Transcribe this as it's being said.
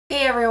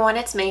Hey everyone,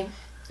 it's me.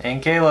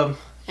 And Caleb.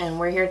 And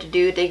we're here to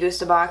do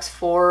Degustabox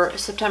for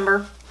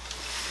September.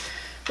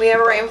 We have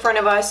it right in front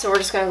of us, so we're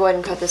just going to go ahead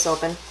and cut this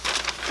open.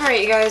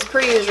 Alright you guys,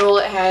 per usual,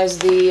 it has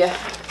the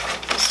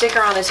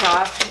sticker on the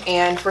top,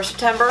 and for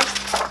September,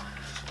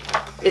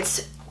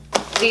 it's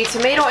the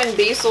tomato and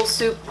basil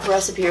soup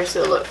recipe here,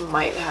 so it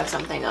might have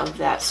something of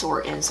that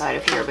sort inside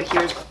of here, but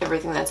here's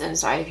everything that's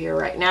inside of here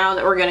right now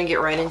that we're going to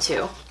get right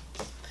into.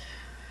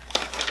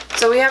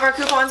 So we have our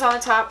coupons on the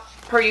top.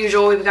 Per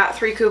usual, we've got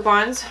 3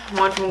 coupons.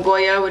 One from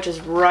Goya, which is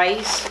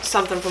rice,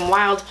 something from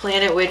Wild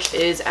Planet, which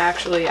is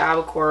actually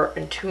albacore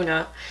and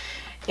tuna,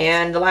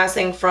 and the last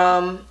thing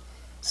from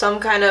some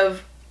kind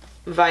of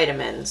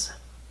vitamins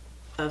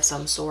of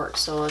some sort.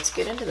 So let's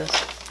get into this.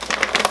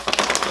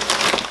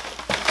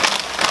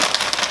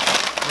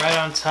 Right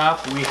on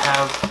top we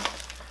have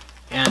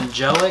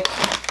Angelic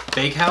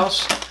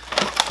Bakehouse.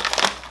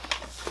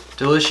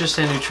 Delicious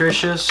and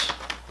nutritious,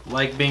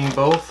 like being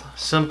both,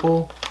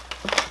 simple,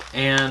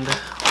 and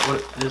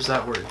what is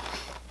that word?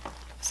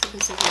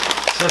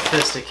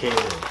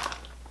 Sophisticated.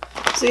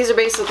 So these are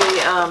basically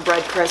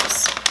bread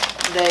crisps.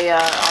 They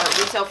are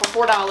retail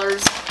for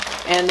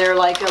 $4, and they're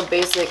like a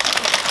basic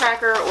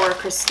cracker or a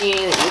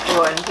crostini that you can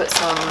go ahead and put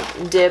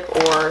some dip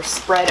or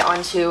spread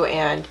onto,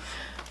 and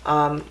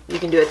you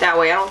can do it that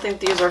way. I don't think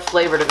these are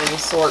flavored of any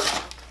sort.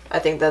 I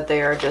think that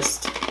they are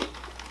just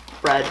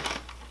bread.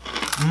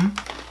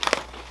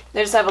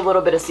 They just have a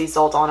little bit of sea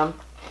salt on them.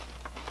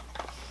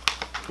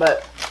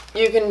 But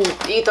you can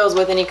eat those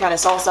with any kind of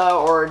salsa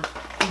or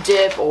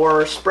dip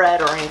or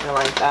spread or anything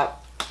like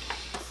that.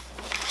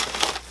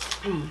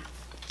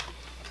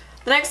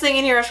 The next thing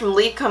in here is from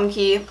Lee Kum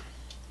Kee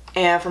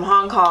and from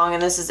Hong Kong,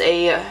 and this is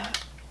a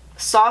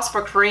sauce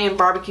for Korean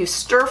barbecue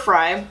stir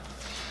fry.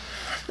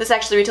 This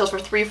actually retails for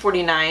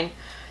 $3.49,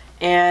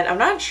 and I'm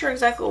not sure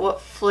exactly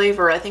what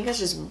flavor. I think it's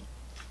just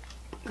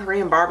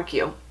Korean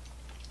barbecue,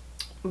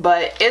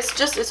 but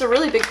it's a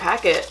really big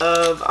packet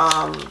of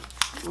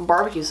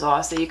barbecue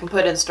sauce that you can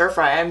put in stir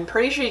fry. I'm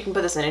pretty sure you can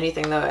put this in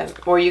anything though,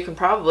 or you can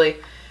probably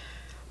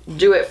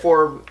do it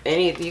for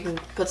any, you can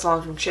put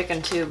some from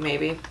chicken too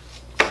maybe.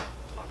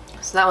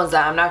 So that one's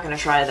that. I'm not going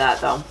to try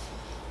that though.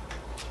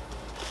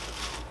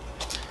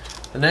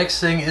 The next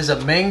thing is a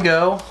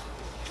mango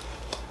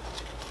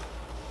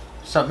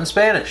something in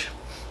Spanish.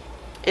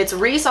 It's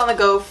Reese on the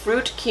Go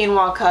fruit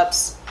quinoa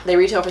cups. They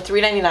retail for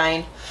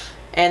 $3.99.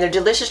 And they're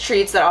delicious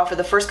treats that offer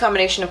the first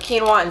combination of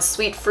quinoa and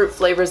sweet fruit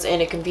flavors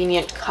in a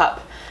convenient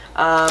cup.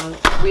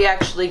 We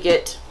actually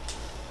get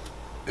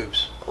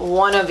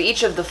one of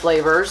each of the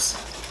flavors,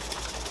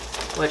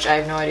 which I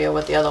have no idea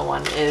what the other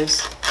one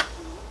is.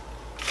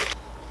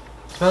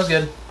 Smells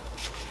good.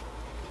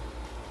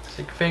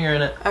 Stick your finger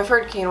in it. I've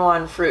heard quinoa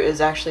and fruit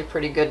is actually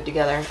pretty good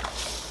together.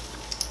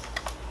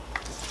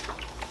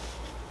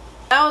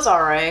 That was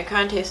alright. It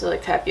kind of tasted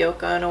like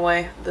tapioca in a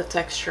way, the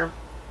texture.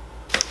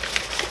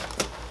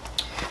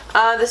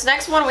 This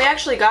next one, we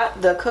actually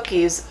got the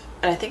cookies,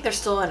 and I think they're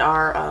still in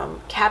our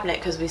cabinet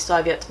because we still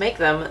have yet to make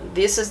them.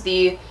 This is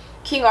the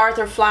King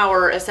Arthur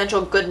Flour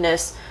Essential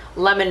Goodness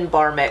Lemon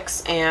Bar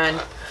Mix,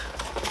 and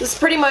this is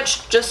pretty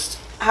much just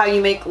how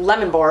you make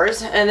lemon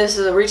bars, and this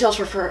is a retail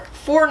for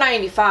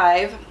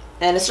 $4.95,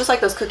 and it's just like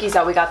those cookies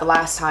that we got the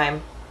last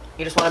time.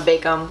 You just want to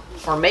bake them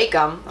or make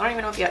them. I don't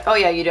even know if you have, oh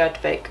yeah, you do have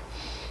to bake.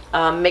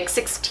 Make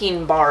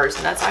 16 bars,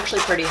 and that's actually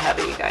pretty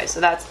heavy, you guys.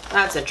 So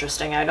that's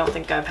interesting. I don't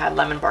think I've had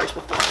lemon bars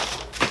before.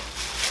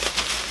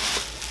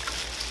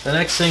 The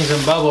next thing's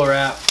in bubble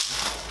wrap.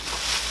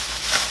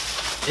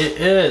 It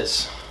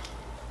is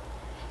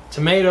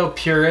tomato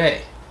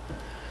puree.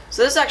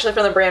 So this is actually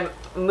from the brand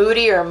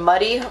Moody or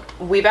Muddy.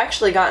 We've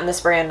actually gotten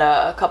this brand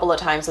a couple of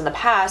times in the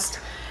past.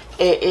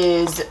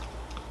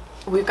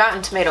 We've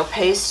gotten tomato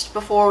paste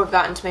before, we've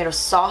gotten tomato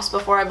sauce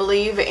before, I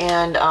believe,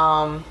 and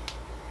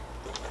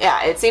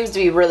yeah, it seems to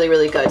be really,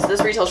 really good. So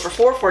this retails for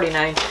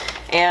 $4.49,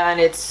 and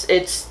it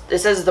says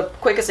it's the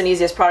quickest and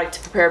easiest product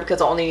to prepare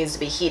because it only needs to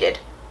be heated.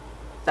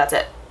 That's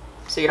it.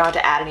 So you don't have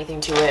to add anything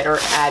to it or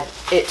add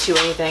it to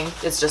anything.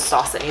 It's just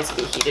sauce that needs to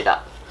be heated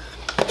up.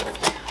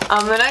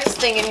 The next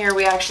thing in here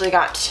we actually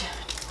got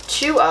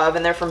 2 of,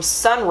 and they're from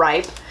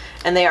Sunripe,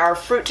 and they are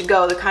fruit to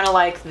go. They're kind of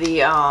like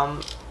the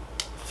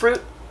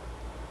fruit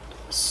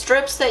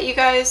strips that you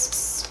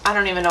guys, I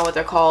don't even know what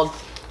they're called,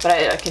 but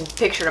I can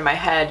picture it in my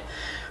head.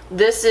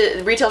 This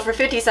retails for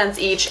 50 cents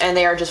each, and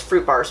they are just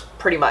fruit bars,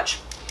 pretty much.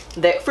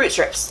 Fruit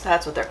strips,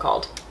 that's what they're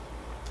called.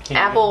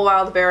 Apple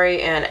wild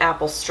berry and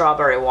apple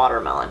strawberry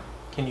watermelon.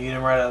 Can you eat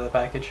them right out of the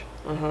package?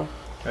 Mm-hmm. You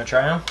want to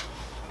try them?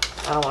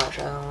 I don't want to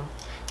try that one.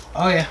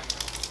 Oh yeah.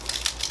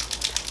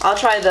 I'll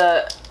try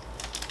the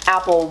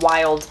apple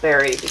wild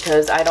berry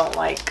because I don't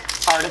like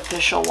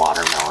artificial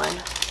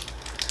watermelon.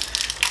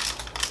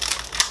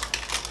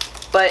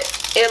 But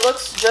it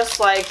looks just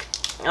like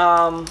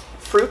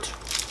fruit.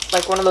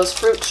 Like one of those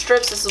fruit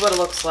strips. This is what it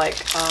looks like.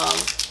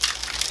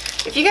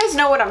 If you guys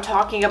know what I'm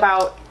talking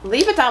about,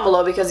 leave it down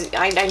below because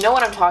I know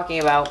what I'm talking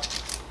about.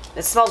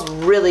 It smells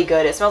really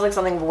good. It smells like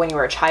something when you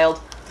were a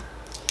child.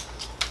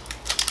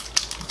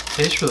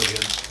 Tastes really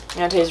good.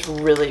 Yeah, it tastes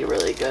really,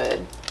 really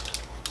good.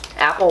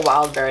 apple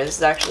wild berry. This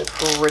is actually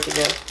pretty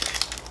good.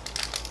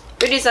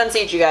 50 cents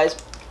each, you guys.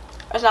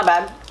 That's not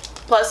bad.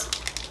 Plus,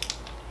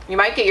 you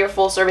might get your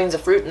full servings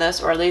of fruit in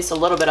this, or at least a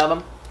little bit of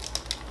them.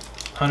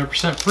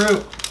 100%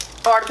 fruit.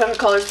 No artificial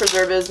colors,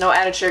 preservatives, no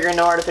added sugar,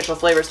 no artificial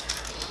flavors.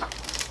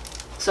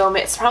 So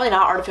it's probably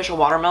not artificial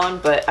watermelon,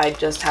 but I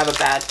just have a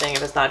bad thing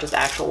if it's not just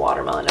actual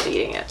watermelon of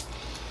eating it.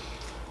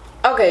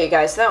 Okay, you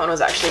guys, so that one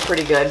was actually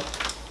pretty good.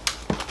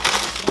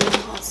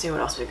 Let's see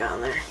what else we got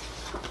in there.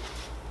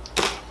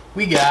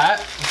 We got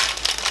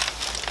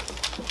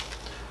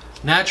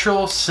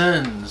Natural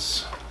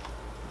Sins.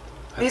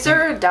 These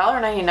are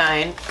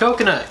 $1.99.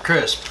 Coconut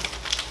crisp.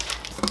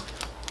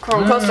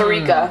 From Costa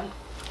Rica.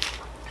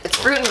 It's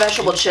fruit and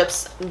vegetable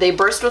chips. They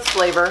burst with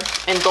flavor,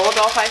 indulge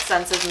all five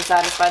senses, and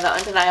satisfy the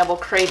undeniable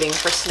craving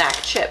for snack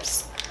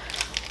chips.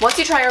 Once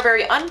you try our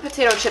very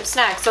unpotato chip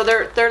snack, so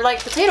they're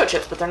like potato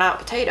chips, but they're not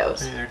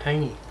potatoes. They're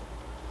tiny.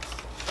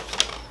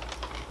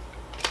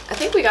 I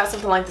think we got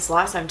something like this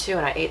last time too,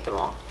 and I ate them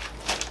all.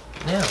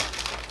 Yeah.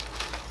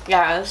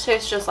 Yeah, this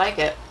tastes just like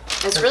it.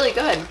 It's really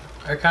good.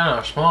 They're kind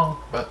of small,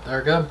 but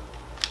they're good.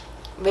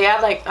 They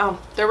add like,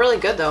 they're really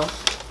good though.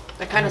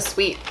 They're kind of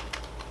sweet.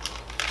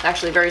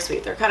 Actually, very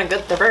sweet. They're kind of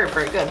good. They're very,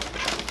 very good.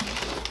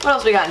 What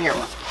else we got in here?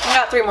 We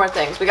got 3 more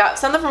things. We got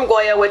something from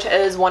Goya, which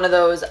is one of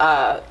those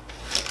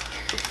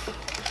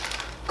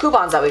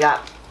coupons that we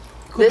got.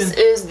 This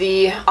is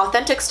the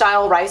authentic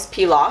style rice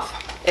pilaf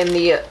in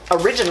the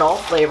original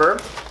flavor.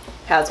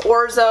 Has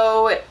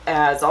orzo, it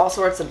has all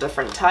sorts of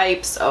different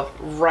types of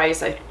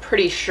rice, I'm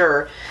pretty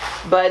sure.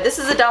 But this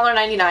is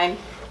 $1.99,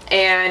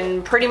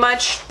 and pretty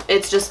much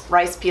it's just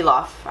rice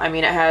pilaf. I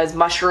mean, it has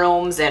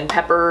mushrooms and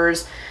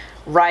peppers,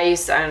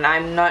 rice, and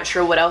I'm not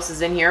sure what else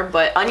is in here,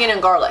 but onion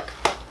and garlic.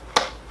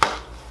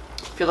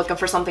 If you're looking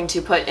for something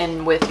to put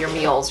in with your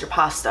meals, your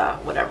pasta,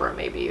 whatever,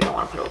 maybe you don't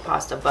want to put it with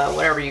pasta, but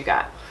whatever you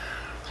got.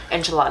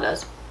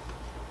 Enchiladas.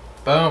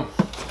 Boom.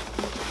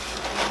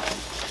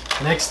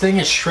 Next thing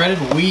is shredded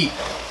wheat.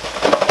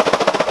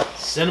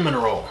 Cinnamon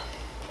roll.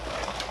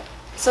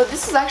 So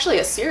this is actually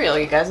a cereal,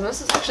 you guys, and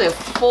this is actually a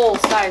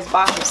full-size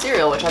box of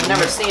cereal, which I've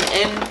never seen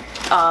in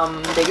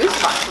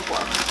Degustabox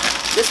before.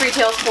 This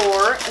retails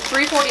for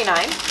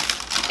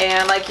 $3.49,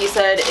 and like he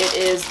said, it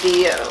is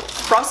the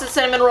frosted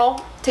cinnamon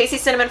roll, tasty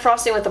cinnamon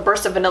frosting with a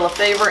burst of vanilla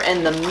flavor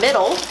in the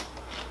middle.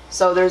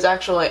 So there's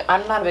actually,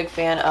 I'm not a big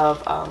fan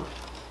of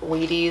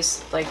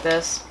Wheaties like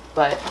this,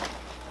 but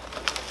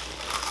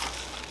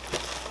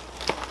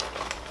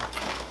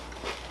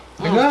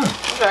They're good.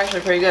 these are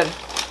actually pretty good.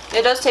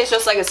 It does taste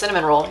just like a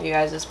cinnamon roll, you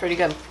guys. It's pretty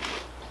good.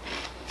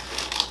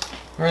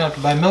 We're gonna have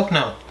to buy milk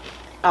now.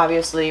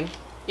 Obviously.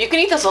 You can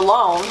eat this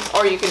alone,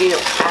 or you could eat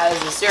it as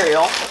a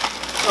cereal.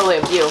 Totally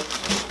up to you.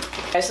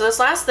 Okay, so this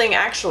last thing,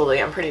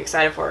 actually, I'm pretty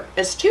excited for.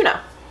 It's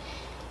tuna.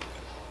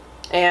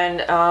 And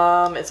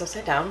it's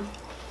upside down.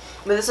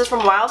 But this is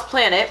from Wild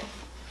Planet.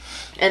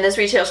 And this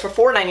retails for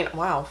 $4.99.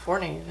 Wow,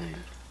 $4.99.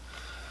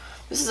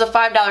 This is a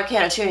 $5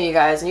 can of tuna, you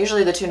guys. And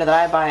usually the tuna that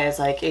I buy is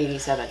like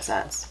 87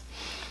 cents.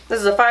 This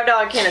is a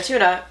 $5 can of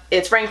tuna.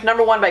 It's ranked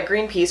 #1 by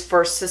Greenpeace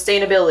for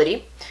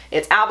sustainability.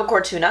 It's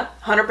albacore tuna,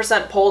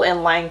 100% pole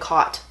and line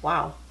caught.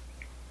 Wow.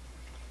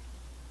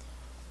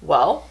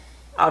 Well,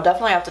 I'll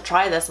definitely have to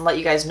try this and let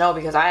you guys know,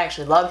 because I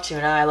actually love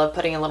tuna. I love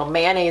putting a little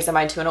mayonnaise in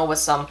my tuna with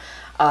some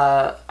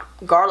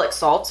garlic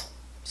salt.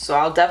 So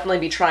I'll definitely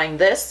be trying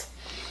this.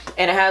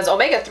 And it has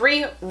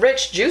omega-3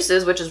 rich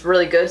juices, which is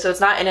really good. So it's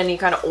not in any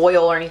kind of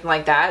oil or anything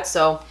like that.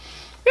 So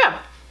yeah,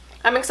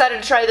 I'm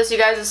excited to try this, you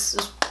guys. This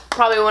is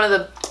probably one of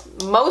the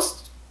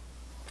most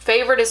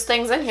favoritist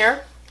things in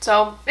here.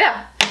 So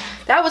yeah,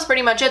 that was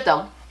pretty much it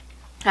though.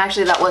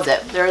 Actually, that was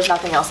it. There is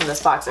nothing else in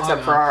this box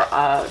except for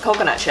our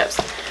coconut chips.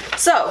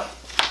 So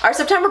our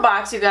September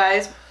box, you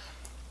guys,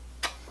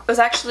 was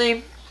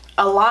actually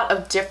a lot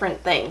of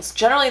different things.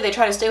 Generally, they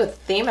try to stay with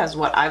the theme, as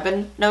what I've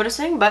been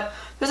noticing, but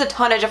there's a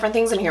ton of different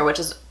things in here, which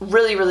is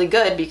really, really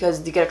good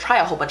because you get to try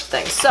a whole bunch of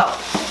things. So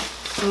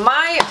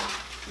my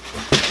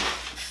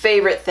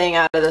favorite thing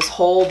out of this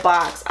whole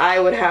box, I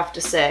would have to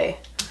say,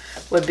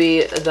 would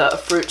be the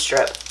fruit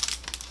strip.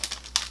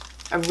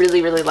 I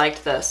really, really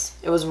liked this.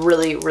 It was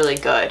really, really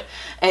good.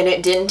 And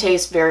it didn't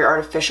taste very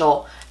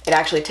artificial. It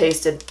actually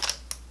tasted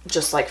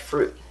just like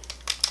fruit.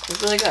 It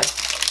was really good.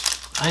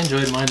 I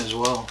enjoyed mine as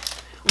well.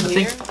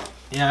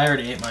 Yeah, I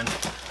already ate mine.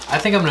 I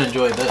think I'm gonna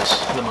enjoy this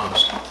the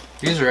most.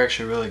 These are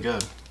actually really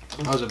good.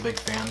 I was a big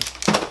fan.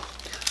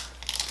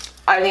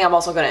 I think I'm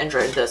also gonna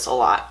enjoy this a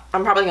lot.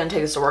 I'm probably gonna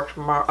take this to work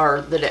tomorrow,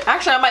 or the day.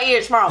 Actually, I might eat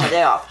it tomorrow on my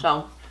day off.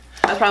 So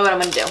that's probably what I'm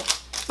gonna do.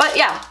 But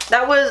yeah,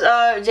 that was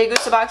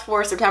Degustabox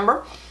for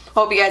September.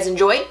 Hope you guys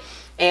enjoyed,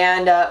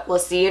 and we'll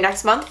see you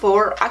next month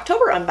for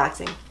October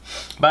unboxing.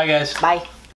 Bye, guys. Bye.